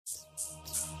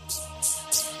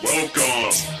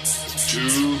Welcome to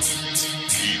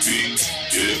Keeping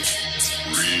It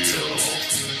Real.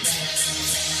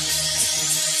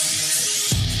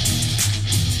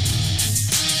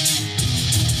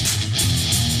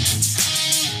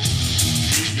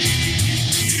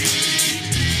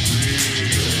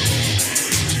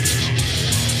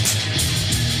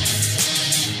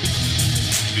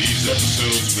 These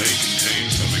episodes may contain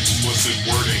some explicit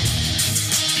wording.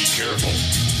 Be careful.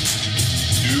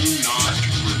 Do not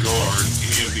regard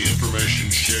any of the information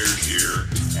shared here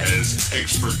as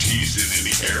expertise in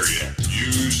any area.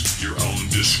 Use your own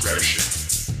discretion.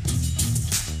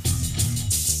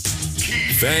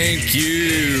 Thank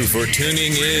you for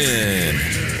tuning in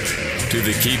to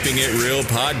the Keeping It Real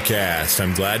podcast.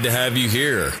 I'm glad to have you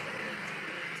here.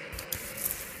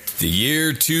 The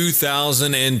year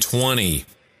 2020.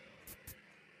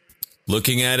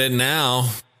 Looking at it now,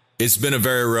 it's been a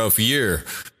very rough year.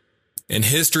 And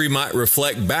history might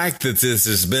reflect back that this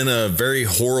has been a very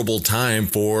horrible time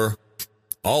for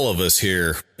all of us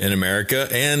here in America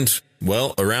and,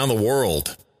 well, around the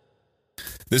world.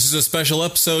 This is a special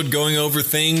episode going over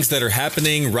things that are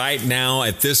happening right now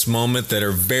at this moment that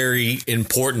are very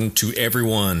important to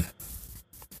everyone.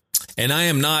 And I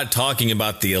am not talking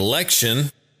about the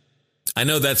election. I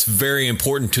know that's very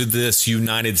important to this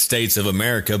United States of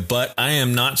America, but I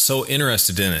am not so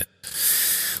interested in it.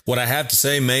 What I have to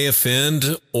say may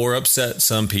offend or upset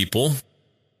some people.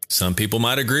 Some people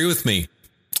might agree with me.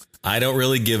 I don't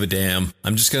really give a damn.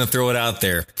 I'm just going to throw it out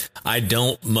there. I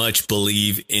don't much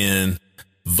believe in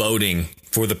voting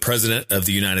for the president of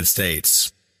the United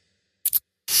States.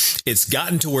 It's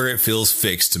gotten to where it feels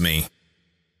fixed to me.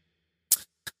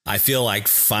 I feel like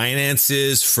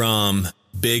finances from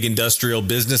big industrial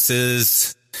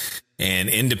businesses and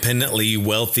independently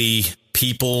wealthy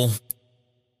people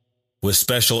with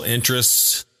special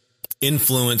interests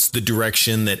influence the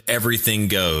direction that everything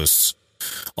goes.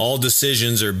 All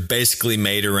decisions are basically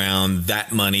made around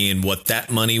that money, and what that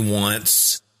money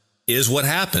wants is what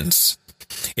happens.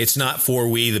 It's not for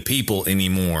we the people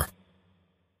anymore.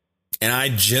 And I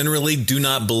generally do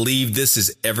not believe this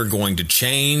is ever going to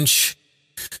change.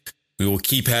 We will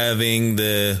keep having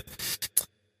the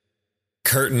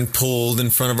curtain pulled in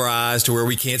front of our eyes to where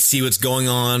we can't see what's going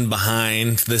on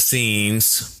behind the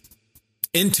scenes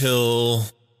until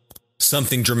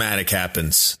something dramatic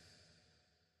happens.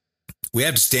 We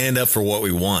have to stand up for what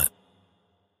we want.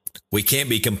 We can't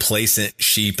be complacent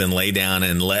sheep and lay down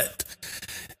and let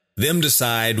them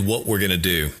decide what we're going to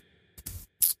do.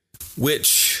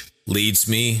 Which leads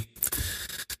me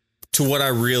to what I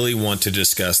really want to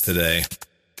discuss today.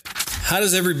 How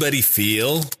does everybody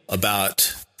feel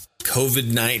about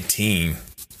COVID-19,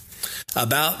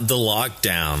 about the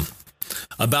lockdown,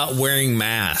 about wearing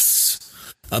masks,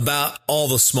 about all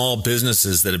the small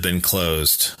businesses that have been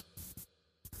closed?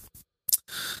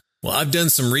 Well, I've done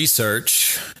some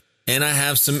research and I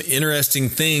have some interesting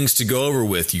things to go over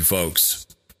with you folks.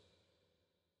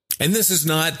 And this is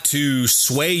not to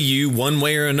sway you one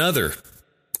way or another,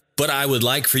 but I would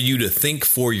like for you to think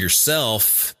for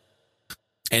yourself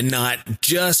and not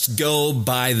just go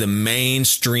by the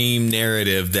mainstream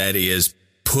narrative that is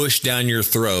pushed down your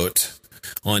throat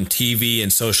on TV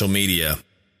and social media.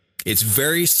 It's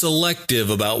very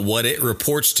selective about what it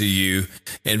reports to you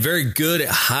and very good at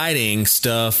hiding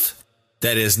stuff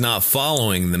that is not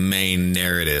following the main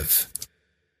narrative.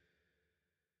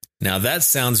 Now that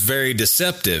sounds very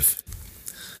deceptive.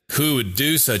 Who would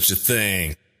do such a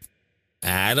thing?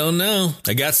 I don't know.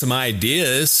 I got some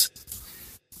ideas.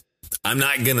 I'm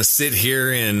not going to sit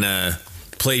here and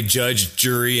play judge,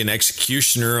 jury, and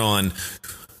executioner on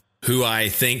who I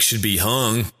think should be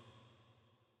hung.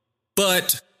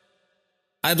 But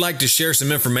I'd like to share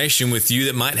some information with you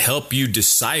that might help you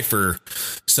decipher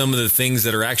some of the things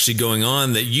that are actually going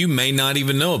on that you may not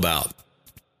even know about.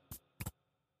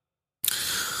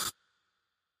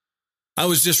 I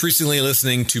was just recently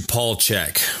listening to Paul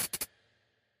Chek,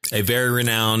 a very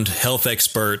renowned health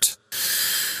expert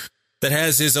that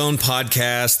has his own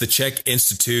podcast, the Chek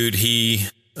Institute. He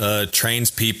trains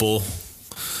people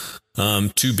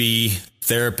to be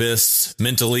therapists,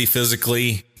 mentally,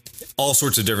 physically, all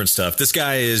sorts of different stuff. This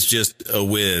guy is just a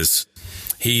whiz.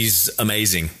 He's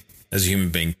amazing as a human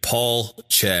being. Paul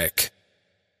Chek.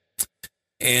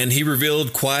 And he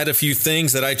revealed quite a few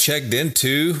things that I checked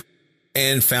into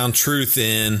and found truth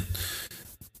in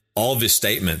all of his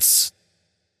statements,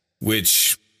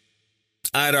 which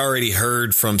I'd already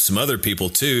heard from some other people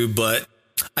too, but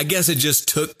I guess it just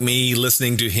took me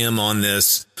listening to him on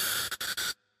this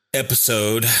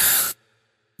episode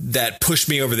that pushed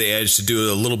me over the edge to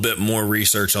do a little bit more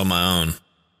research on my own.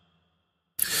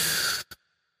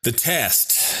 The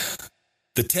test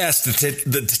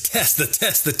The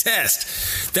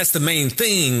test. That's the main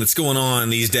thing that's going on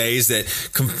these days that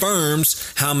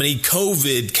confirms how many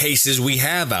COVID cases we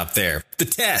have out there. The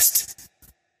test.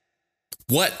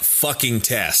 What fucking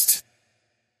test?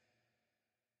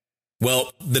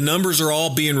 Well, the numbers are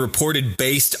all being reported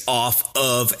based off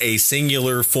of a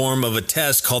singular form of a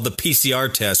test called the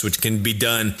PCR test, which can be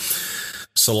done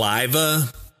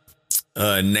saliva,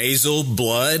 nasal,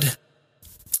 blood.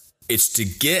 It's to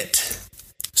get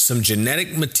some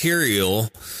genetic material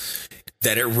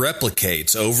that it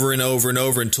replicates over and over and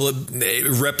over until it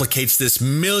replicates this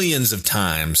millions of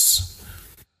times,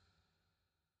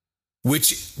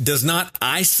 which does not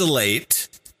isolate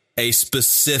a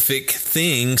specific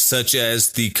thing such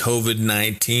as the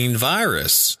COVID-19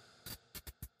 virus.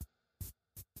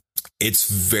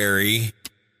 It's very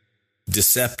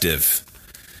deceptive.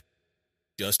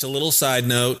 Just a little side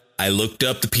note, I looked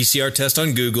up the PCR test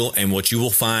on Google, and what you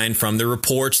will find from the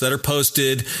reports that are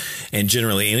posted, and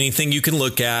generally anything you can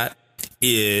look at,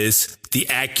 is the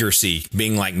accuracy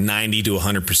being like 90 to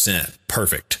 100%.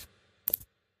 Perfect.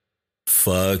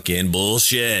 Fucking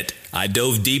bullshit. I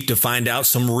dove deep to find out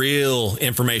some real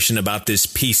information about this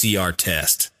PCR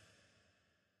test.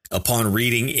 Upon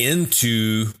reading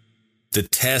into the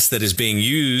test that is being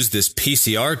used, this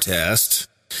PCR test,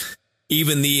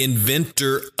 even the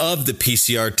inventor of the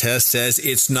PCR test says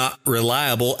it's not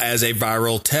reliable as a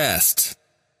viral test.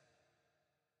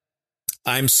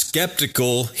 I'm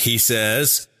skeptical, he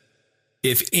says,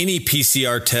 if any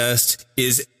PCR test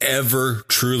is ever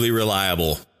truly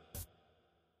reliable.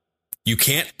 You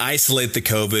can't isolate the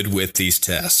COVID with these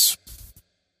tests.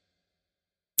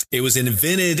 It was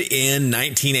invented in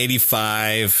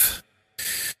 1985.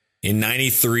 In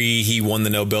 93, he won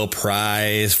the Nobel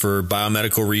Prize for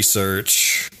biomedical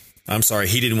research. I'm sorry,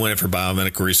 he didn't win it for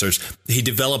biomedical research. He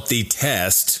developed the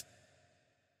test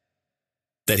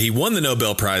that he won the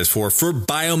Nobel Prize for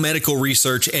biomedical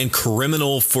research and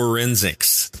criminal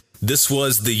forensics. This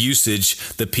was the usage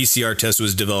the PCR test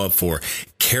was developed for.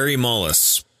 Kary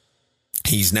Mullis.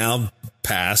 He's now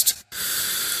passed.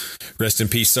 Rest in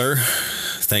peace, sir.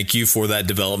 Thank you for that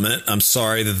development. I'm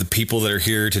sorry that the people that are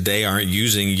here today aren't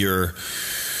using your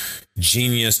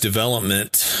genius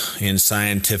development in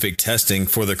scientific testing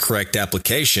for the correct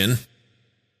application.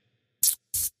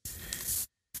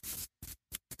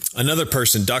 Another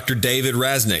person, Dr. David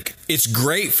Raznick. It's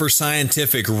great for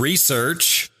scientific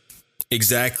research,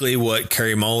 exactly what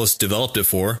Kary Mullis developed it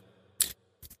for.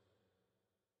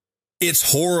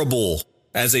 It's horrible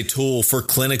as a tool for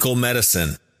clinical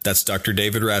medicine. That's Dr.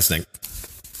 David Raznick.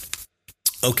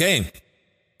 Okay.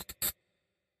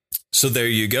 So there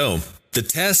you go. The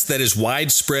test that is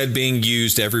widespread being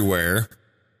used everywhere,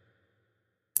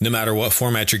 no matter what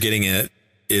format you're getting it,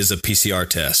 is a PCR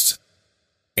test.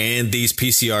 And these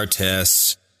PCR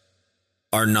tests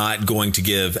are not going to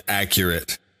give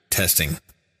accurate testing.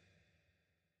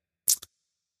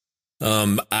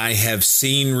 I have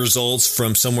seen results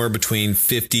from somewhere between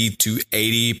 50 to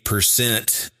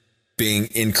 80% being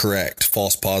incorrect,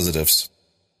 false positives.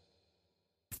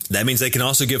 That means they can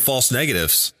also give false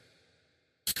negatives.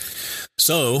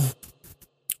 So,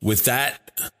 with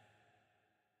that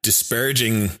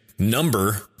disparaging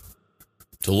number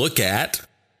to look at,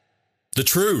 the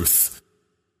truth,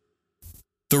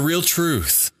 the real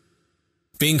truth,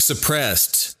 being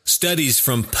suppressed, studies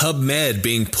from PubMed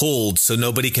being pulled so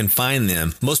nobody can find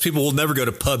them. Most people will never go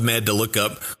to PubMed to look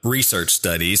up research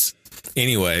studies.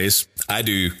 Anyways, I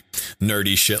do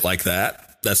nerdy shit like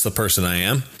that. That's the person I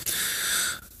am.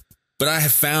 But I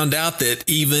have found out that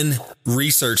even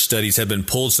research studies have been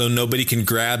pulled so nobody can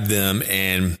grab them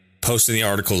and post any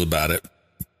articles about it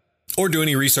or do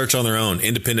any research on their own,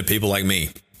 independent people like me.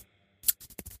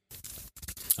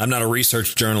 I'm not a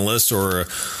research journalist or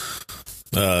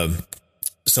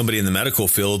somebody in the medical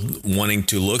field wanting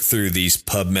to look through these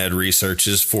PubMed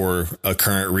researches for a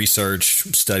current research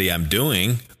study I'm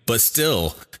doing. But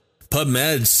still,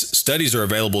 PubMed's studies are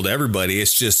available to everybody.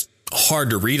 It's just hard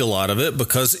to read a lot of it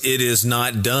because it is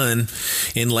not done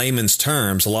in layman's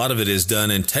terms. A lot of it is done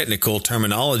in technical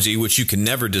terminology, which you can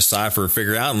never decipher or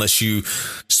figure out unless you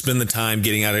spend the time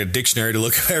getting out a dictionary to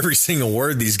look at every single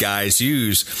word these guys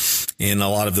use in a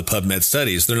lot of the PubMed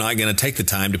studies. They're not going to take the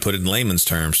time to put it in layman's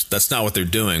terms. That's not what they're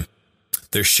doing.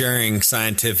 They're sharing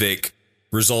scientific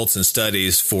results and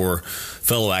studies for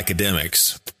fellow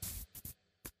academics.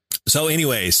 So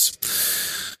anyways,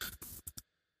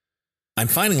 I'm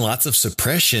finding lots of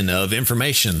suppression of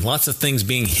information, lots of things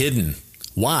being hidden.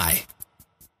 Why?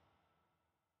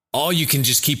 All you can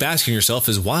just keep asking yourself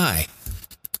is why?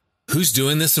 Who's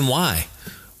doing this and why?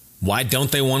 Why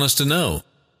don't they want us to know?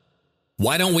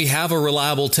 Why don't we have a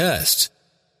reliable test?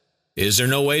 Is there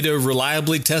no way to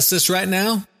reliably test this right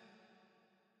now?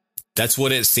 That's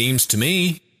what it seems to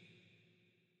me.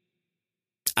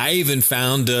 I even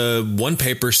found one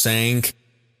paper saying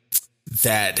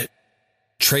that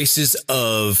traces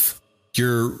of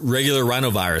your regular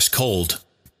rhinovirus cold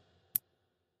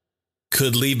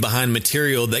could leave behind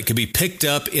material that could be picked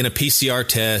up in a PCR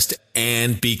test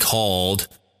and be called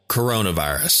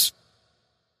coronavirus,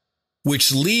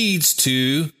 which leads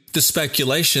to the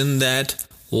speculation that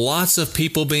lots of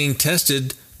people being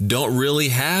tested don't really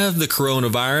have the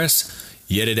coronavirus,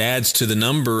 yet it adds to the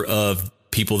number of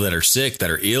people that are sick, that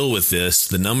are ill with this,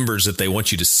 the numbers that they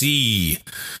want you to see.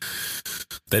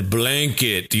 That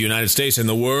blanket the United States and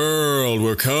the world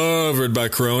were covered by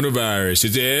coronavirus.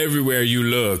 It's everywhere you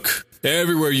look.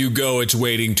 Everywhere you go, it's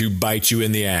waiting to bite you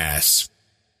in the ass.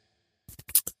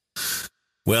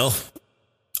 Well,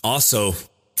 also,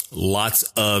 lots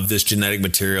of this genetic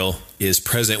material is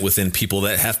present within people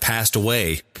that have passed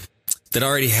away, that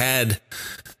already had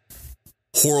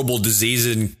horrible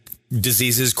diseases,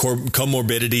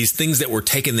 comorbidities, things that were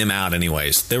taking them out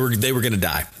anyways. They were going to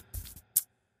die.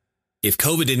 If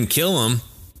COVID didn't kill them,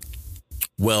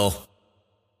 well,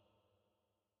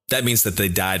 that means that they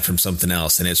died from something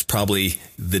else, and it's probably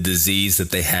the disease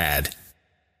that they had,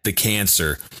 the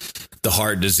cancer, the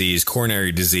heart disease,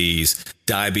 coronary disease,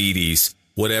 diabetes,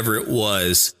 whatever it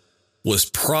was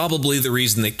probably the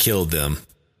reason that killed them.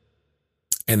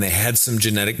 And they had some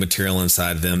genetic material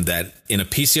inside of them that in a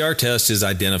PCR test is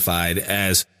identified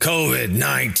as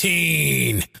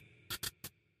COVID-19.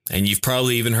 And you've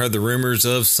probably even heard the rumors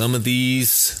of some of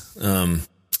these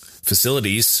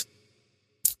facilities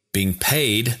being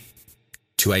paid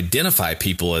to identify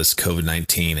people as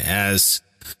COVID-19 as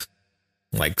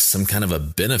like some kind of a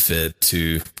benefit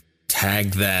to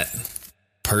tag that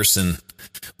person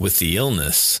with the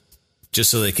illness just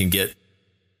so they can get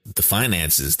the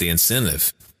finances, the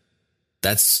incentive.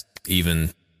 That's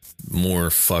even more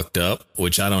fucked up,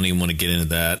 which I don't even want to get into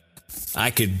that. I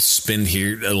could spend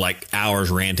here like hours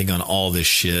ranting on all this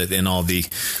shit and all the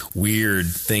weird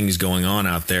things going on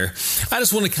out there. I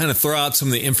just want to kind of throw out some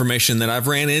of the information that I've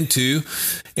ran into,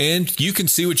 and you can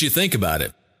see what you think about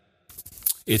it.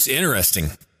 It's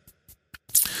interesting.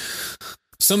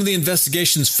 Some of the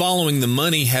investigations following the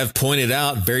money have pointed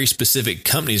out very specific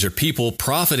companies or people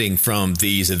profiting from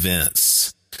these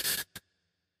events.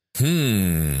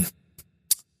 I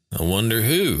wonder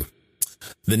who.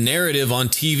 The narrative on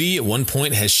TV at one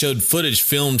point has showed footage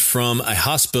filmed from a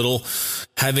hospital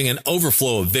having an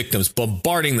overflow of victims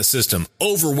bombarding the system,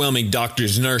 overwhelming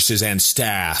doctors, nurses, and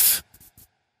staff.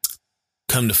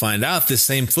 Come to find out, this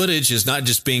same footage is not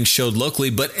just being showed locally,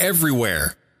 but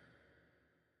everywhere.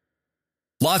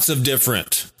 Lots of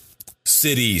different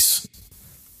cities.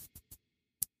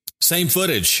 Same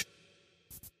footage.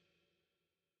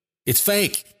 It's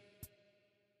fake.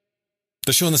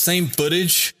 They're showing the same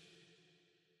footage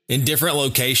in different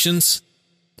locations.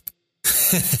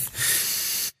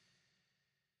 It's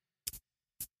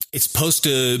supposed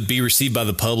to be received by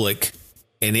the public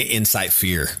and incite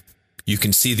fear. You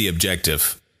can see the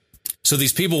objective. So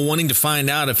these people wanting to find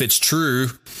out if it's true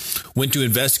went to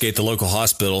investigate the local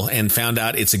hospital and found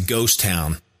out it's a ghost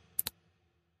town.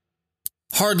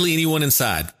 Hardly anyone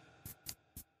inside.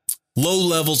 Low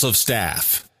levels of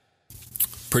staff.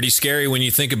 Pretty scary when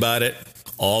you think about it.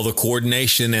 All the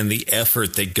coordination and the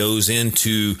effort that goes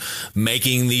into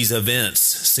making these events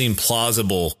seem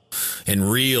plausible and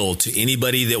real to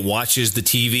anybody that watches the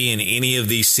TV in any of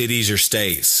these cities or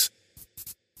states.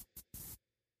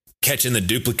 Catching the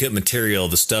duplicate material,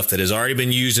 the stuff that has already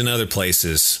been used in other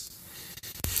places.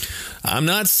 I'm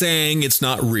not saying it's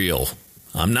not real.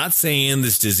 I'm not saying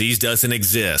this disease doesn't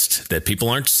exist, that people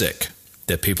aren't sick,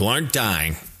 that people aren't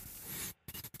dying.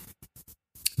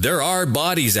 There are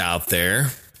bodies out there.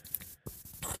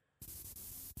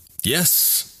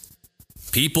 Yes,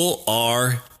 people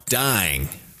are dying.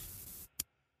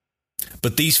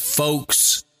 But these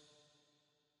folks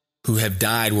who have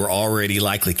died were already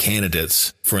likely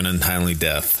candidates for an untimely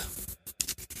death.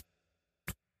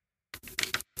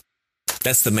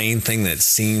 That's the main thing that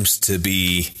seems to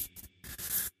be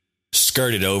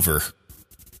skirted over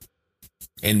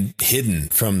and hidden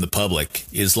from the public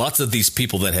is lots of these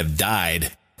people that have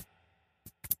died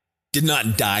did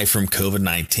not die from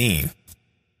COVID-19.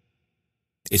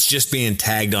 It's just being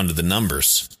tagged onto the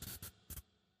numbers.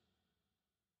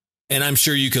 And I'm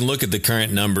sure you can look at the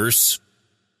current numbers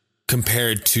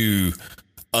compared to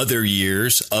other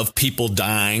years of people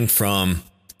dying from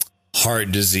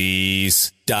heart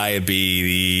disease,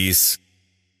 diabetes,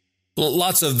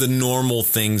 lots of the normal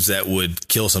things that would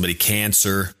kill somebody,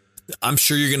 cancer. I'm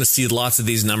sure you're going to see lots of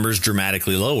these numbers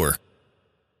dramatically lower.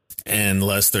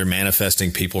 unless they're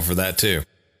manifesting people for that too.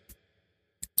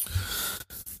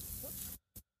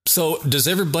 So does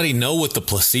everybody know what the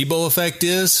placebo effect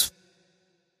is?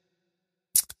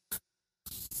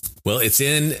 Well, it's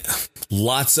in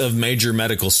lots of major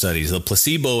medical studies. The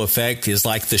placebo effect is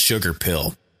like the sugar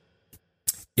pill.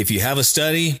 If you have a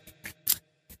study,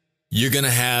 you're going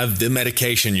to have the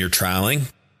medication you're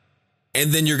trialing,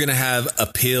 and then you're going to have a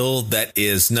pill that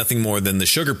is nothing more than the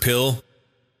sugar pill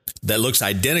that looks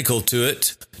identical to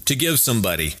it to give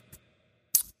somebody.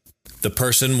 The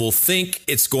person will think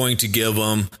it's going to give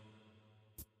them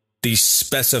the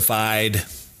specified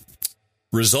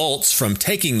results from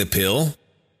taking the pill,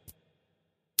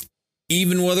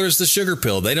 even whether it's the sugar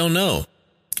pill. They don't know.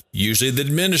 Usually the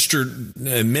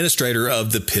administrator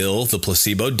of the pill, the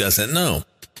placebo, doesn't know.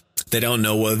 They don't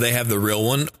know whether they have the real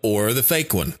one or the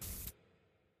fake one.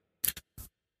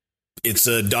 It's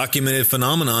a documented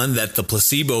phenomenon that the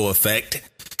placebo effect,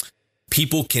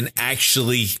 people can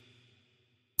actually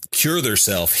cure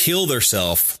themselves, heal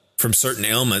themselves from certain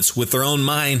ailments with their own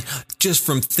mind just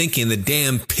from thinking the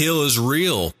damn pill is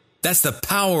real. That's the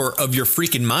power of your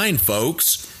freaking mind,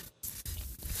 folks.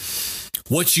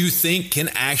 What you think can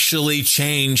actually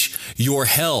change your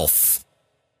health.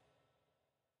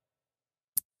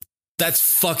 That's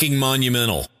fucking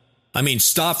monumental. I mean,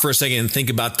 stop for a second and think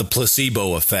about the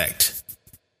placebo effect.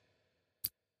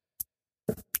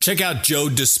 Check out Joe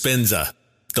Dispenza,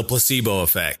 The Placebo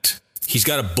Effect. He's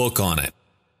got a book on it.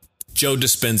 Joe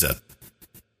Dispenza.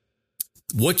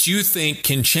 What you think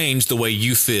can change the way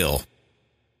you feel.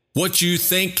 What you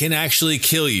think can actually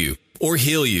kill you or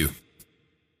heal you.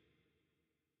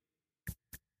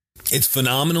 It's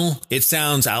phenomenal. It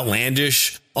sounds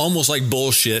outlandish, almost like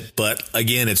bullshit, but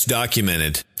again, it's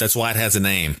documented. That's why it has a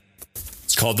name.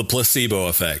 It's called the placebo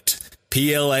effect.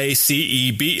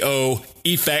 Placebo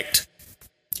effect.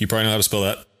 You probably know how to spell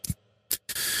that.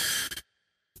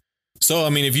 So, I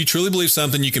mean, if you truly believe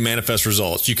something, you can manifest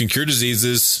results. You can cure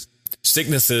diseases,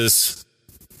 sicknesses.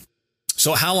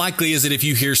 So how likely is it if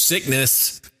you hear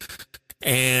sickness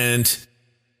and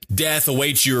death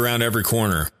awaits you around every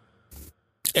corner?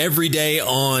 Every day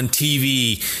on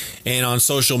TV and on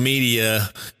social media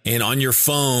and on your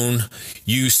phone,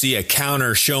 you see a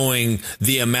counter showing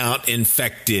the amount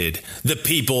infected, the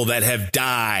people that have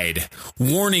died.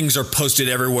 Warnings are posted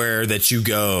everywhere that you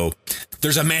go.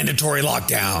 There's a mandatory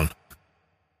lockdown.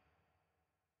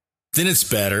 Then it's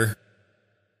better.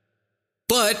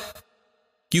 But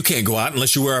you can't go out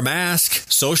unless you wear a mask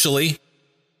socially.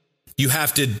 You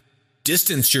have to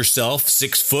distance yourself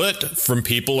 6 foot from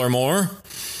people or more.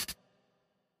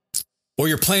 Or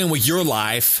you're playing with your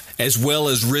life as well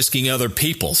as risking other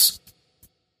people's.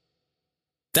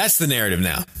 That's the narrative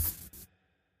now.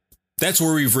 That's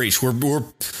where we've reached. We're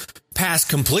past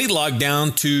complete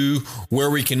lockdown to where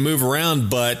we can move around,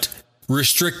 but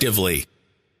restrictively.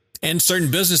 And certain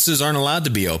businesses aren't allowed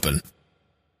to be open.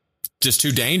 Just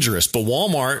too dangerous. But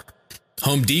Walmart,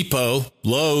 Home Depot,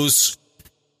 Lowe's,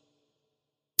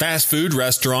 fast food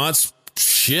restaurants,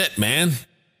 shit, man.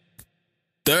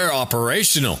 They're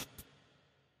operational.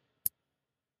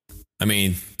 I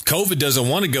mean, COVID doesn't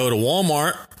want to go to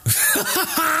Walmart.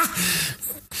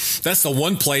 That's the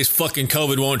one place fucking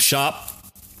COVID won't shop.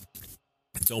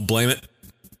 Don't blame it.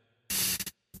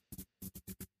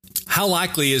 How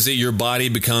likely is it your body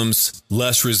becomes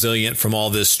less resilient from all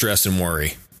this stress and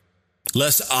worry?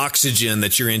 Less oxygen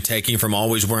that you're intaking from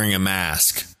always wearing a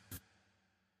mask.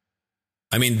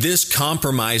 I mean, this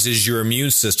compromises your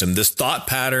immune system. This thought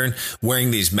pattern,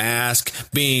 wearing these masks,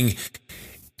 being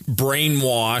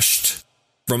brainwashed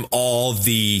from all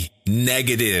the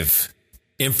negative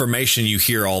information you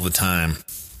hear all the time.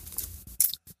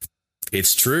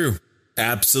 It's true.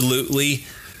 Absolutely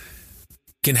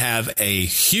can have a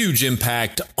huge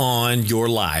impact on your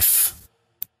life.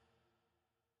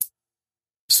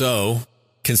 So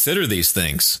consider these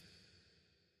things.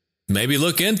 Maybe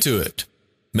look into it.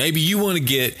 Maybe you want to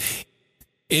get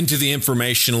into the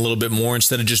information a little bit more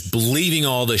instead of just believing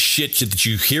all the shit that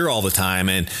you hear all the time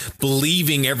and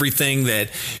believing everything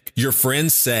that your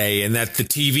friends say and that the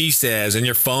TV says and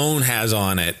your phone has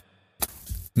on it.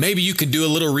 Maybe you can do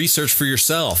a little research for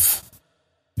yourself.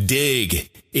 Dig.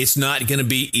 It's not going to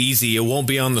be easy. It won't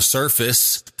be on the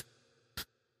surface.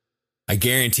 I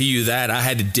guarantee you that. I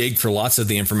had to dig for lots of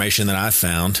the information that I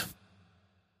found.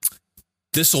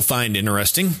 This will find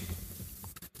interesting.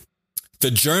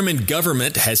 The German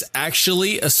government has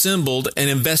actually assembled an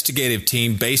investigative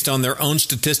team based on their own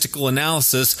statistical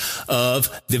analysis of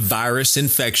the virus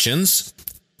infections,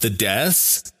 the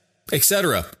deaths,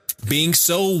 etc., being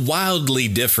so wildly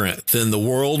different than the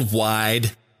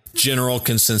worldwide general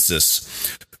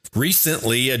consensus.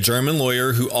 Recently, a German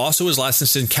lawyer who also is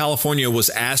licensed in California was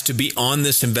asked to be on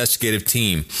this investigative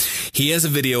team. He has a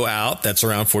video out that's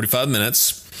around 45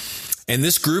 minutes, and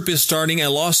this group is starting a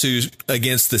lawsuit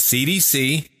against the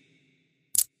CDC,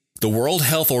 the World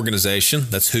Health Organization,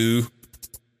 that's WHO,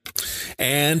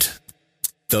 and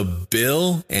the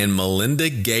Bill and Melinda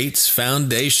Gates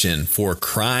Foundation for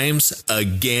crimes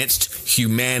against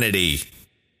humanity.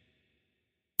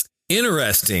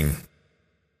 Interesting.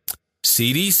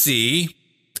 CDC,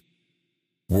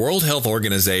 World Health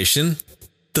Organization,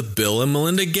 the Bill and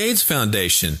Melinda Gates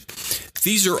Foundation.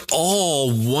 These are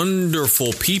all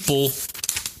wonderful people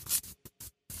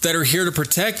that are here to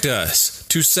protect us,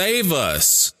 to save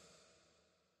us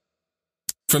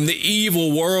from the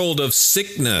evil world of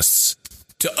sickness,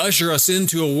 to usher us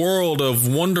into a world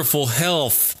of wonderful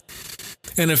health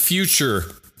and a future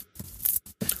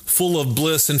full of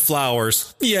bliss and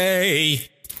flowers. Yay!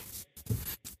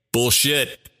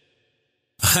 Bullshit.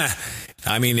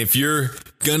 I mean, if you're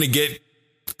gonna get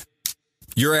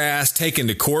your ass taken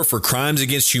to court for crimes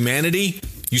against humanity,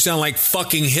 you sound like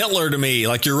fucking Hitler to me,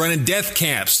 like you're running death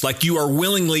camps, like you are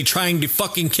willingly trying to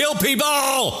fucking kill people,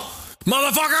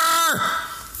 motherfucker!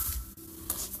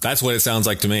 That's what it sounds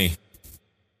like to me.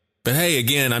 But hey,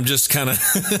 again, I'm just kind of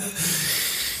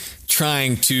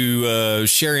trying to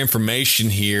share information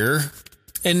here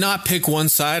and not pick one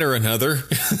side or another.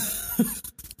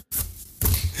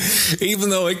 Even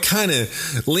though it kind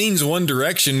of leans one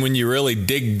direction when you really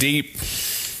dig deep.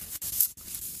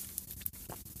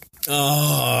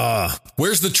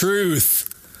 Where's the truth?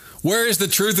 Where is the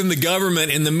truth in the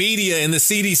government, in the media, in the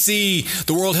CDC,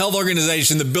 the World Health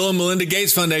Organization, the Bill and Melinda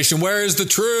Gates Foundation? Where is the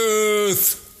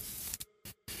truth?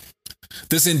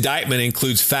 This indictment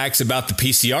includes facts about the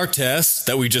PCR tests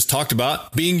that we just talked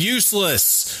about being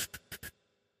useless.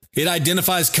 It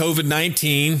identifies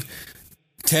COVID-19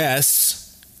 tests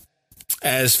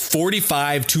as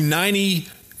 45 to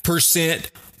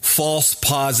 90% false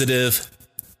positive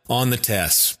on the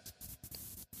tests.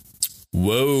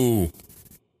 Whoa.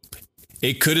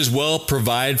 It could as well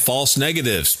provide false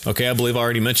negatives. Okay, I believe I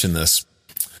already mentioned this.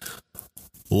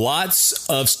 Lots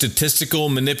of statistical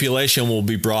manipulation will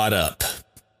be brought up.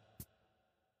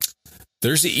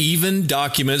 There's even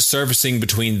documents surfacing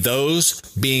between those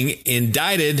being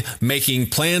indicted, making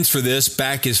plans for this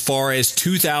back as far as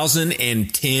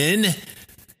 2010.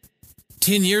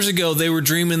 10 years ago, they were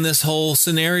dreaming this whole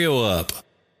scenario up.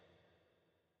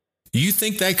 You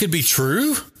think that could be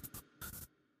true?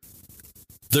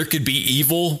 There could be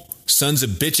evil sons of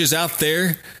bitches out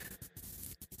there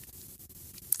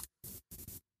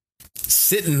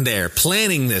sitting there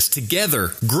planning this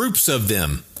together, groups of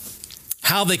them.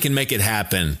 How they can make it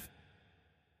happen,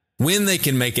 when they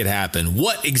can make it happen,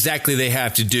 what exactly they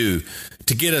have to do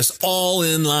to get us all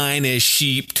in line as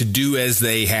sheep to do as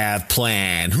they have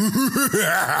planned.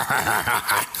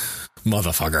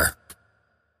 Motherfucker.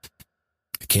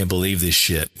 I can't believe this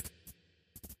shit.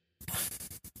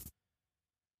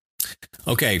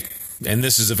 Okay, and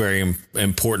this is a very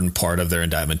important part of their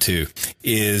indictment too,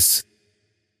 is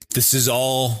this is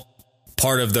all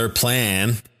part of their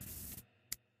plan.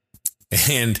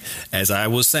 And as I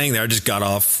was saying there, I just got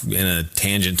off in a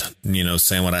tangent,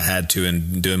 saying what I had to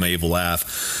and doing my evil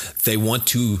laugh. They want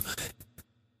to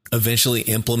eventually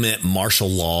implement martial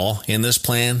law in this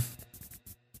plan.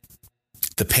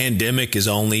 The pandemic is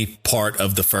only part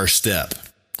of the first step.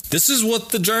 This is what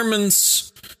the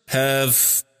Germans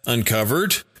have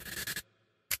uncovered.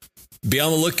 Be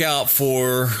on the lookout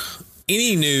for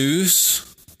any news,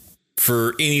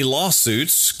 for any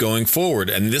lawsuits going forward.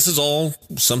 And this is all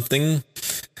something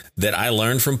that I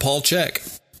learned from Paul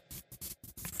Chek.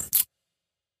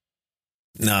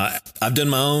 Now, I've done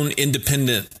my own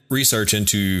independent research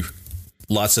into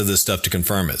lots of this stuff to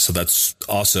confirm it. So that's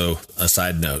also a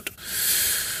side note.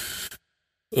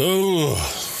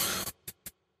 Oh,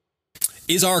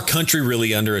 is our country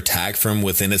really under attack from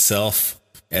within itself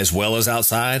as well as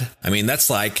outside? I mean, that's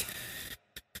like,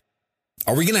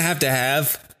 are we going to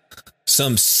have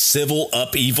some civil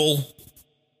upheaval,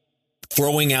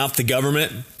 throwing out the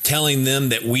government, telling them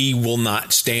that we will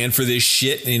not stand for this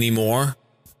shit anymore,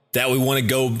 that we want to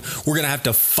go, we're going to have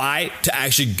to fight to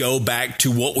actually go back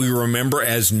to what we remember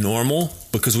as normal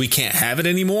because we can't have it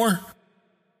anymore?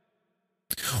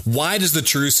 Why does the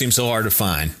truth seem so hard to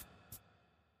find?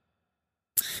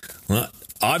 Well,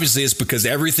 obviously it's because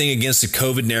everything against the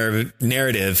COVID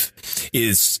narrative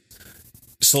is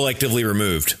selectively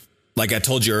removed. Like I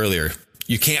told you earlier,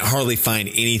 you can't hardly find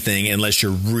anything unless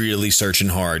you're really searching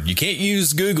hard. You can't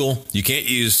use Google. You can't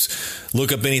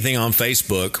look up anything on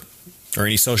Facebook or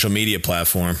any social media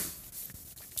platform.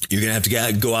 You're going to have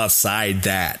to go outside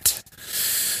that.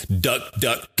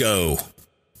 DuckDuckGo.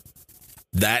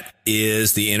 That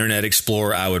is the Internet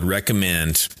Explorer I would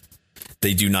recommend.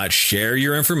 They do not share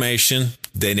your information.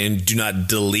 They do not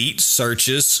delete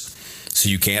searches so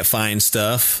you can't find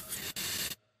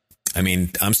stuff. I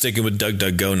mean, I'm sticking with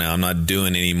DuckDuckGo now. I'm not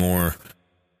doing any more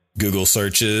Google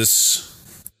searches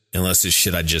unless it's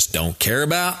shit I just don't care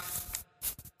about.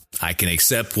 I can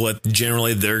accept what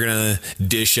generally they're going to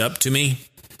dish up to me.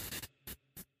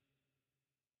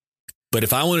 But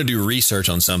if I want to do research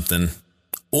on something,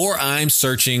 or I'm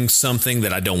searching something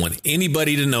that I don't want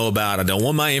anybody to know about, I don't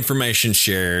want my information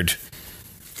shared,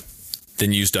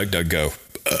 then use DuckDuckGo.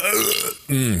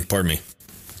 Pardon me.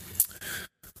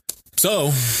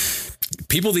 So,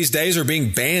 people these days are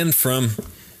being banned from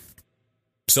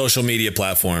social media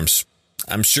platforms.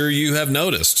 I'm sure you have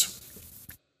noticed.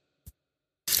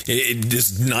 It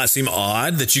does not seem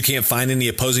odd that you can't find any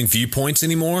opposing viewpoints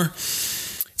anymore.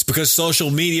 It's because social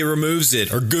media removes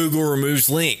it, or Google removes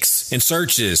links and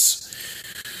searches.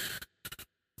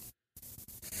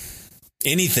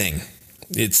 Anything.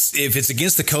 If it's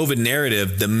against the COVID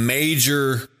narrative, the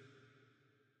major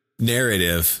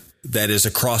narrative that is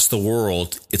across the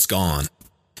world, it's gone.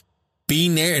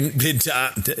 Let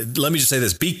me just say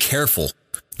this. Be careful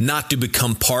not to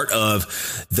become part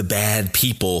of the bad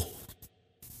people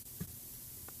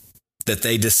that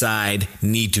they decide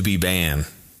need to be banned,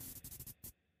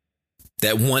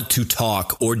 that want to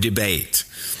talk or debate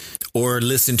or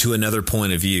listen to another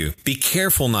point of view. Be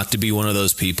careful not to be one of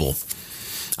those people.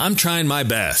 I'm trying my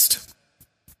best,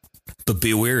 but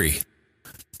be wary,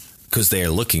 because they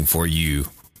are looking for you.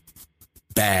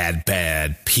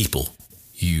 Bad people.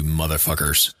 You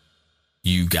motherfuckers.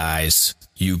 You guys.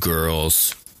 You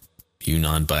girls. You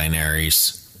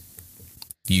non-binaries.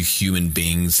 You human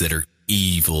beings that are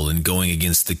evil and going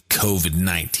against the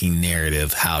COVID-19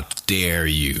 narrative. How dare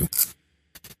you?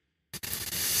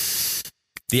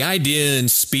 The idea and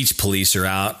speech police are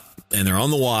out and they're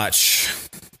on the watch.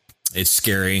 It's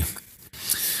scary.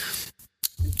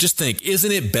 Just think,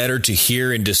 isn't it better to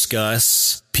hear and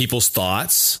discuss people's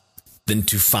thoughts than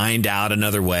to find out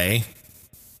another way?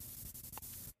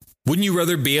 Wouldn't you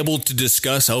rather be able to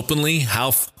discuss openly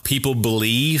how people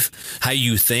believe, how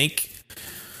you think,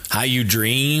 how you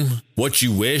dream, what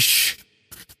you wish?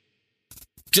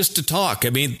 Just to talk. I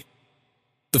mean,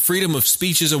 the freedom of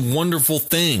speech is a wonderful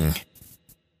thing.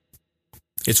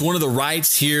 It's one of the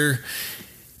rights here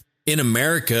in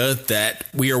America that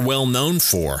we are well known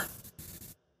for.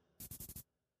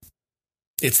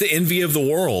 It's the envy of the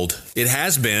world. It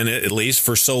has been, at least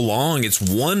for so long. It's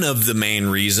one of the main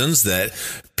reasons that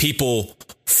people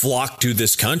flock to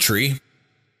this country.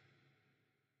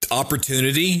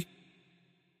 Opportunity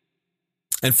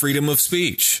and freedom of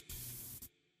speech.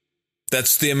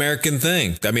 That's the American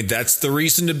thing. I mean, that's the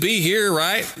reason to be here,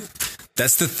 right?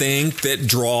 That's the thing that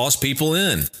draws people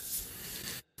in.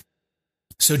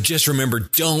 So just remember,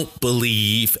 don't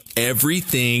believe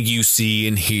everything you see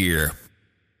and hear.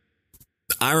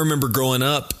 I remember growing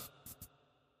up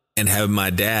and having my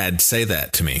dad say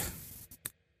that to me.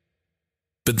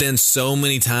 But then so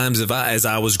many times as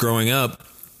I was growing up,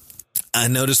 I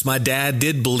noticed my dad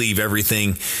did believe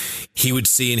everything he would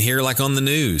see and hear, like on the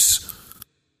news.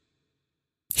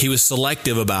 He was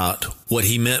selective about what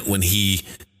he meant when he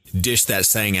dished that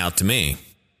saying out to me.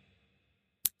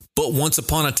 But once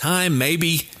upon a time,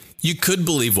 maybe you could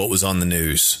believe what was on the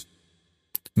news.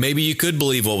 Maybe you could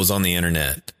believe what was on the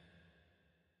internet.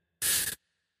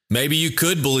 Maybe you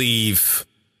could believe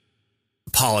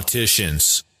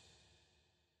politicians.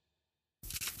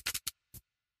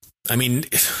 I mean,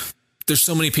 there's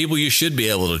so many people you should be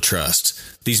able to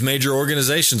trust. These major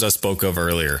organizations I spoke of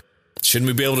earlier. Shouldn't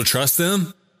we be able to trust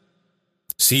them?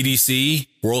 CDC,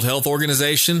 World Health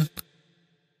Organization,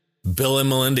 Bill and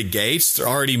Melinda Gates, they're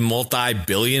already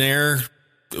multi-billionaire.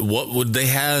 What would they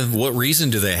have? What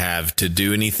reason do they have to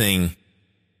do anything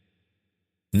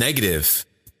negative?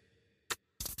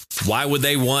 Why would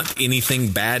they want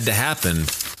anything bad to happen?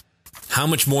 How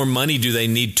much more money do they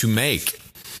need to make?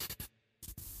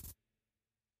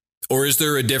 Or is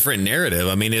there a different narrative?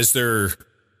 I mean, is there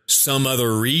some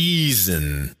other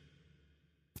reason?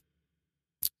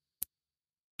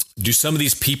 Do some of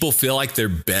these people feel like they're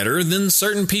better than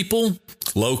certain people?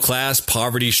 Low class,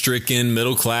 poverty stricken,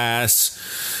 middle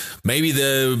class. Maybe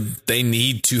they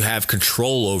need to have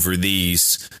control over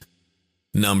these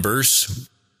numbers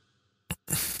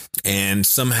and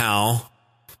somehow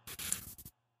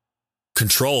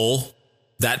control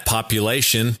that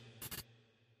population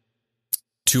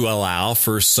to allow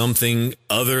for something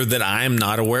other that I am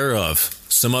not aware of,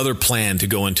 some other plan to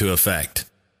go into effect.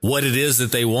 What it is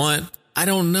that they want, I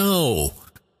don't know.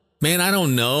 Man, I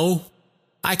don't know.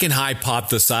 I can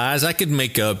hypothesize. I could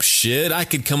make up shit. I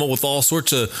could come up with all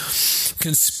sorts of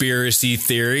conspiracy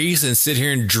theories and sit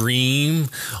here and dream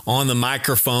on the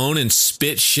microphone and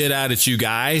spit shit out at you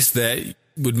guys that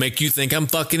would make you think I'm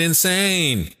fucking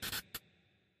insane.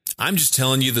 I'm just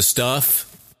telling you the stuff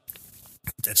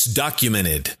that's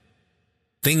documented.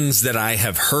 Things that I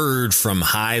have heard from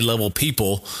high-level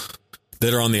people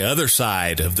that are on the other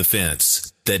side of the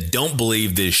fence that don't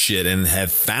believe this shit and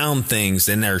have found things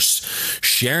and are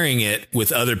sharing it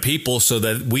with other people so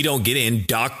that we don't get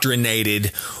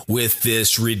indoctrinated with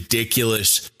this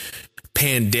ridiculous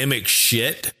pandemic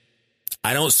shit.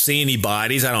 I don't see any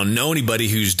bodies. I don't know anybody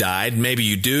who's died. Maybe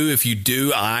you do. If you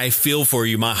do, I feel for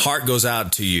you. My heart goes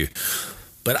out to you.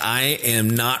 But I am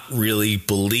not really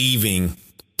believing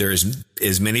there's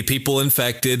as many people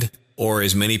infected or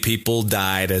as many people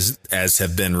died as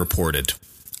have been reported.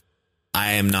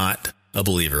 I am not a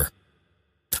believer.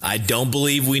 I don't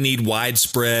believe we need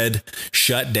widespread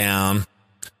shutdown,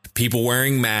 people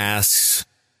wearing masks,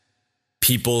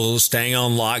 people staying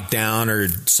on lockdown or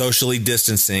socially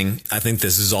distancing. I think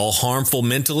this is all harmful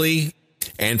mentally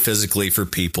and physically for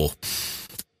people.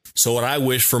 So what I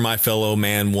wish for my fellow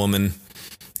man, woman,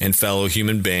 and fellow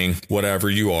human being, whatever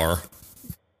you are,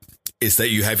 is that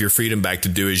you have your freedom back to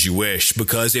do as you wish.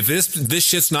 Because if this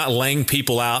shit's not laying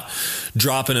people out,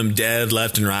 dropping them dead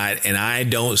left and right, and I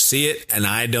don't see it, and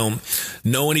I don't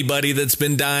know anybody that's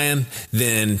been dying,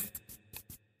 then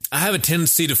I have a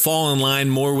tendency to fall in line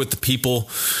more with the people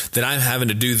that I'm having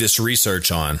to do this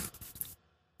research on.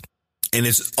 And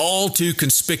it's all too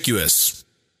conspicuous.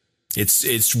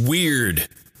 It's weird.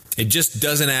 It just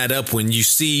doesn't add up when you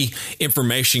see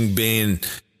information being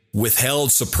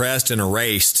withheld, suppressed, and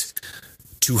erased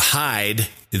to hide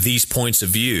these points of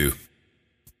view.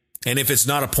 And if it's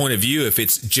not a point of view, if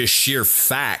it's just sheer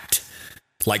fact,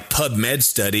 like PubMed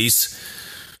studies,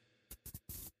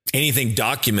 anything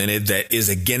documented that is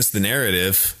against the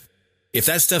narrative, if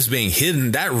that stuff's being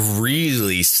hidden, that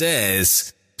really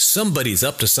says somebody's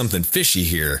up to something fishy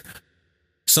here.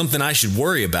 Something I should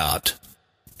worry about.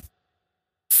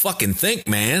 Fucking think,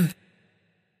 man.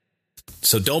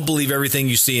 So don't believe everything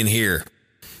you see and hear.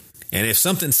 And if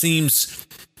something seems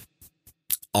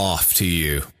off to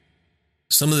you,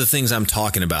 some of the things I'm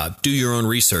talking about, do your own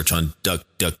research on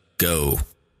DuckDuckGo.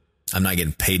 I'm not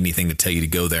getting paid anything to tell you to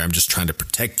go there. I'm just trying to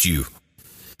protect you.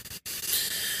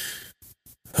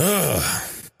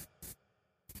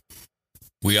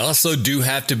 We also do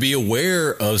have to be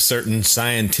aware of certain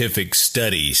scientific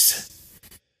studies.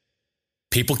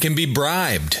 People can be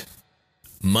bribed.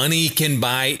 Money can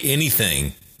buy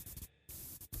anything.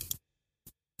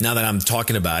 Now that I'm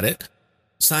talking about it,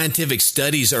 scientific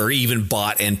studies are even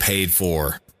bought and paid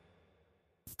for,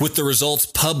 with the results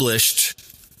published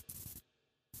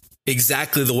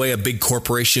exactly the way a big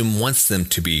corporation wants them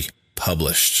to be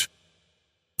published.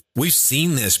 We've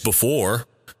seen this before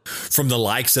from the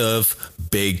likes of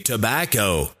Big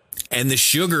Tobacco and the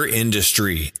sugar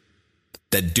industry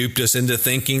that duped us into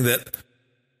thinking that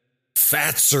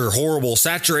fats are horrible.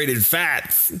 Saturated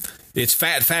fat. It's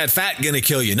fat gonna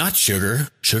kill you. Not sugar.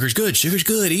 Sugar's good. Sugar's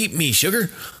good. Eat me, sugar.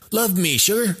 Love me,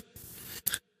 sugar.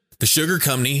 The sugar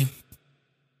company,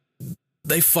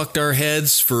 they fucked our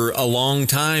heads for a long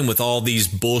time with all these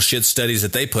bullshit studies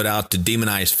that they put out to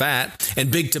demonize fat. And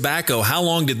Big Tobacco, how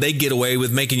long did they get away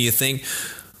with making you think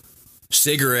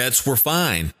cigarettes were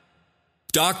fine?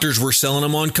 Doctors were selling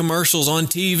them on commercials on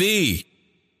TV.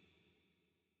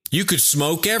 You could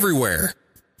smoke everywhere.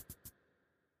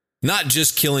 Not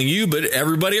just killing you, but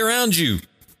everybody around you.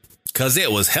 Because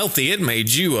it was healthy. It made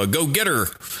you a go-getter.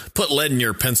 Put lead in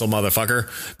your pencil, motherfucker.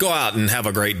 Go out and have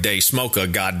a great day. Smoke a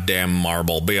goddamn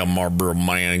marble. Be a Marlboro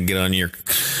man. Get on your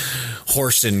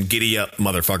horse and giddy up,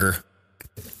 motherfucker.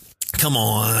 Come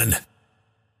on.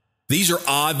 These are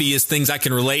obvious things I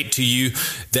can relate to you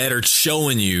that are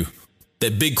showing you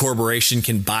that big corporation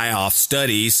can buy off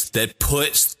studies that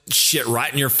put shit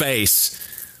right in your face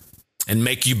and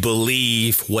make you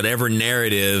believe whatever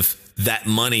narrative that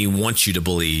money wants you to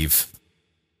believe.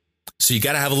 So you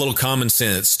got to have a little common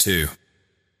sense too.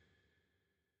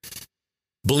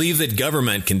 Believe that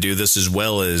government can do this as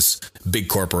well as big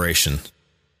corporation.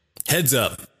 Heads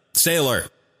up. Stay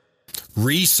alert.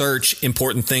 Research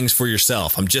important things for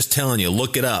yourself. I'm just telling you,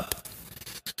 look it up.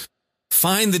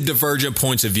 Find the divergent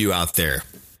points of view out there.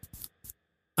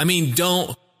 I mean,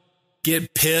 don't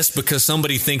get pissed because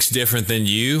somebody thinks different than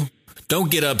you. Don't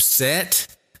get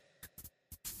upset.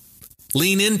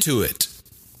 Lean into it.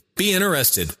 Be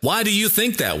interested. Why do you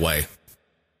think that way?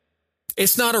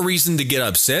 It's not a reason to get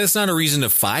upset. It's not a reason to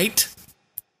fight.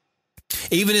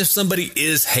 Even if somebody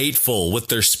is hateful with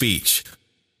their speech,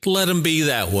 let them be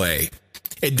that way.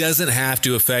 It doesn't have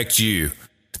to affect you.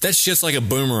 That shit's like a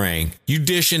boomerang. You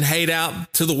dishing hate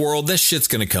out to the world, that shit's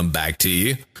going to come back to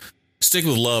you. Stick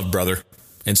with love, brother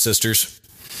and sisters.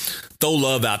 Throw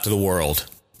love out to the world.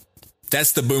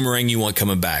 That's the boomerang you want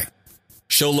coming back.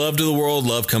 Show love to the world,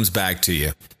 love comes back to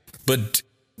you. But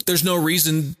there's no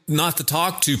reason not to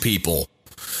talk to people,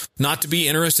 not to be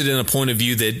interested in a point of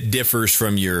view that differs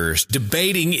from yours.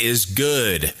 Debating is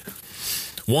good.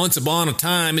 Once upon a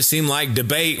time, it seemed like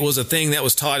debate was a thing that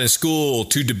was taught in school,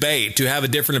 to debate, to have a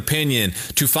different opinion,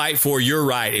 to fight for your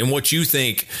right and what you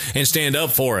think and stand up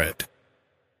for it.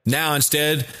 Now,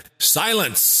 instead,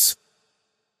 silence.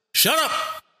 Shut up.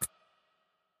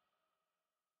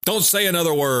 Don't say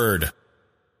another word.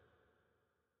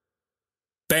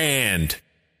 Banned.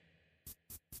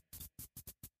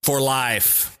 For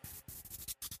life.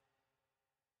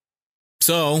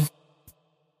 So,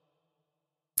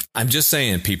 I'm just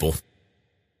saying, people,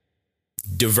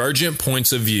 divergent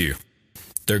points of view,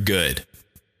 they're good.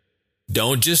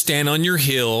 Don't just stand on your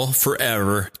hill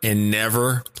forever and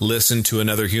never listen to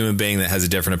another human being that has a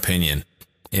different opinion.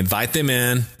 Invite them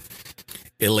in.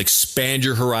 It'll expand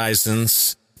your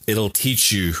horizons. It'll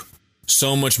teach you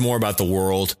so much more about the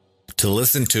world, to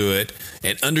listen to it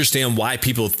and understand why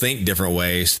people think different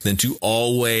ways, than to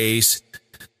always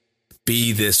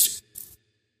be this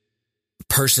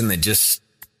person that just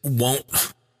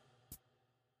won't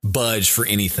budge for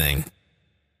anything.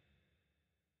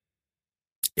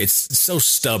 It's so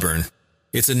stubborn.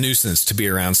 It's a nuisance to be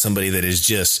around somebody that is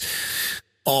just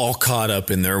all caught up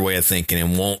in their way of thinking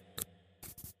and won't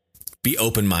be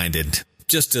open-minded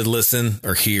just to listen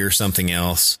or hear something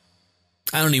else.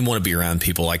 I don't even want to be around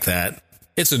people like that.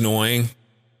 It's annoying.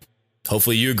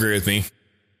 Hopefully you agree with me.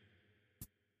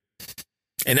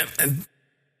 And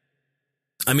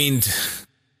I mean,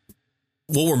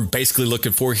 what we're basically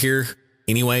looking for here,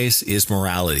 anyways, is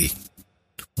morality.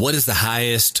 What is the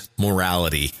highest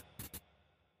morality?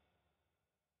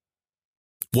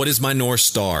 What is my North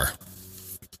Star?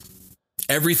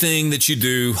 Everything that you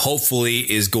do, hopefully,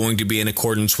 is going to be in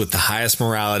accordance with the highest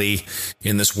morality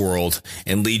in this world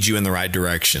and lead you in the right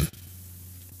direction.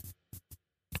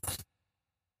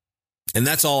 And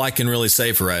that's all I can really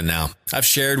say for right now. I've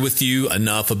shared with you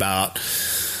enough about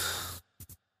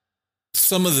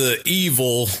some of the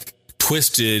evil,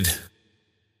 twisted,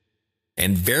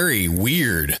 and very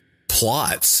weird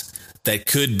plots that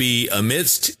could be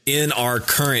amidst in our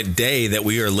current day that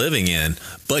we are living in.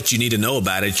 But you need to know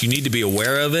about it. You need to be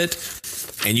aware of it,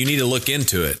 and you need to look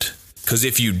into it. Because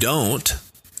if you don't,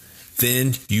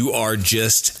 then you are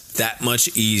just that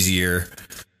much easier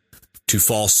to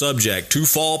fall subject, to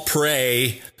fall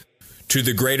prey to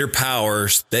the greater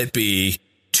powers that be,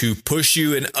 to push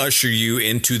you and usher you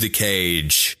into the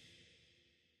cage.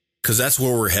 Because that's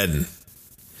where we're heading.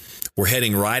 We're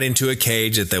heading right into a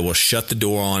cage that they will shut the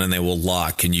door on and they will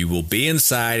lock, and you will be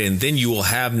inside, and then you will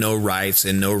have no rights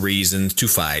and no reason to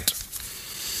fight.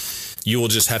 You will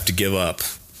just have to give up.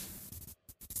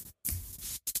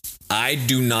 I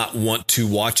do not want to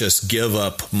watch us give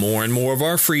up more and more of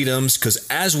our freedoms, because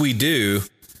as we do,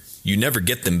 you never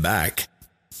get them back.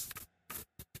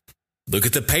 Look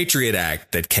at the Patriot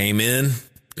Act that came in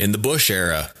the Bush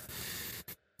era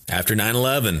after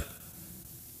 9/11.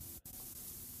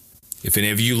 If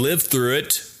any of you lived through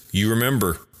it, you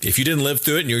remember. If you didn't live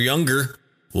through it and you're younger,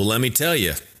 well, let me tell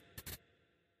you.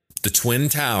 The Twin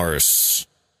Towers,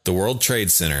 the World Trade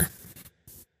Center,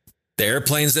 the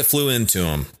airplanes that flew into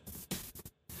them.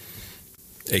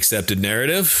 Accepted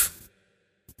narrative.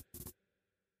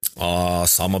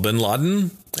 Osama bin Laden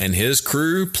and his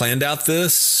crew planned out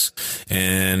this,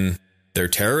 and they're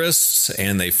terrorists,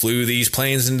 and they flew these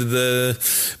planes into the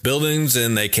buildings,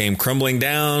 and they came crumbling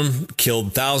down,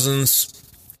 killed thousands.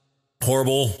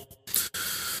 Horrible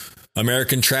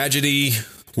American tragedy,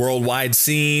 worldwide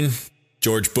scene.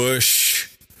 George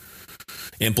Bush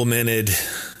implemented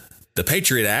the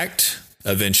Patriot Act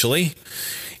eventually,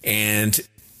 and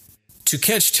to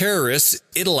catch terrorists,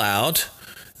 it allowed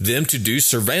them to do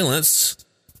surveillance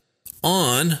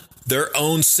on their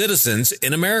own citizens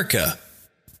in America.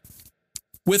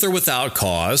 With or without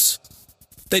cause.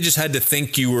 They just had to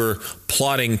think you were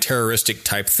plotting terroristic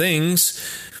type things,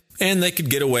 and they could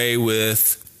get away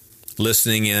with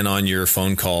listening in on your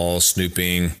phone calls,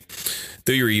 snooping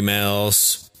through your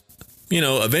emails. You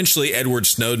know, eventually Edward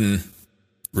Snowden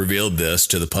revealed this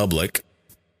to the public.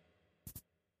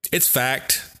 It's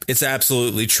fact. It's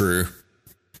absolutely true.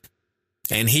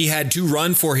 And he had to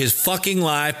run for his fucking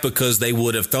life because they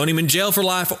would have thrown him in jail for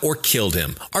life or killed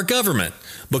him. Our government,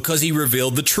 because he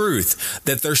revealed the truth,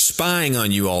 that they're spying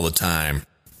on you all the time.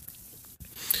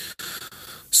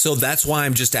 So that's why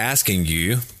I'm just asking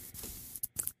you,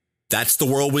 That's the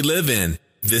world we live in.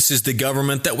 This is the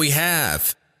government that we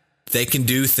have. They can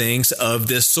do things of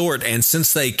this sort. And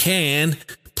since they can,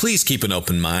 please keep an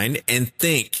open mind and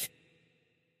think.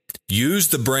 Use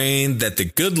the brain that the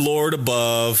good Lord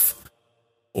above,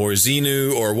 or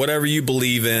Xenu, or whatever you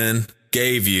believe in,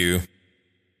 gave you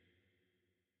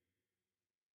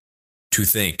to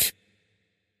think.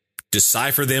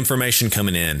 Decipher the information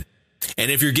coming in.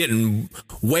 And if you're getting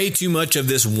way too much of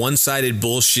this one-sided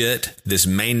bullshit, this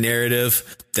main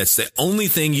narrative, that's the only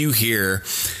thing you hear,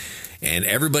 and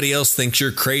everybody else thinks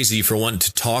you're crazy for wanting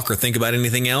to talk or think about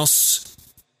anything else,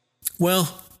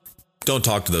 well, don't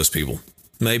talk to those people.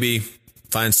 Maybe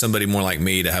find somebody more like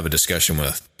me to have a discussion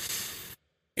with.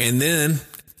 And then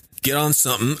get on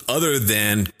something other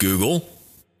than Google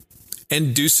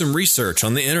and do some research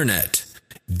on the internet.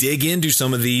 Dig into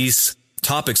some of these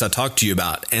topics I talked to you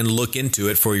about and look into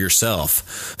it for yourself.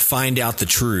 Find out the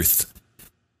truth.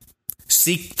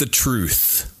 Seek the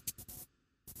truth.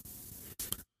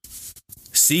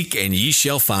 Seek and ye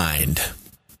shall find.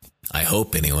 I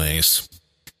hope, anyways.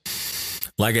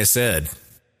 Like I said,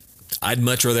 I'd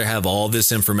much rather have all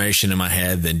this information in my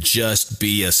head than just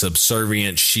be a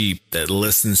subservient sheep that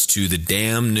listens to the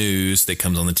damn news that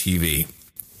comes on the TV.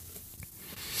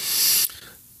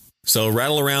 So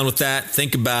rattle around with that.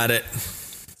 Think about it.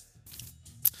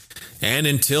 And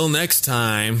until next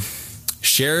time,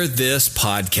 share this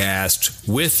podcast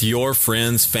with your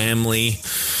friends, family,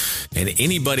 and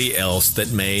anybody else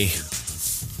that may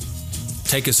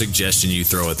take a suggestion you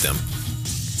throw at them.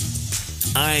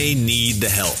 I need the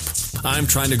help. I'm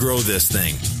trying to grow this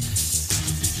thing.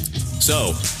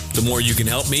 So, the more you can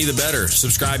help me, the better.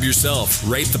 Subscribe yourself,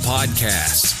 rate the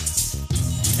podcast,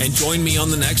 and join me on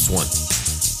the next one.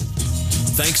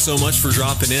 Thanks so much for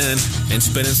dropping in and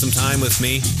spending some time with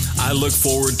me. I look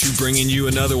forward to bringing you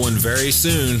another one very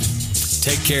soon.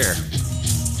 Take care.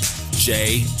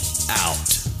 Jay out.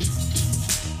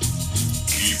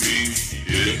 Keeping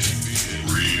it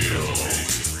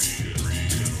real.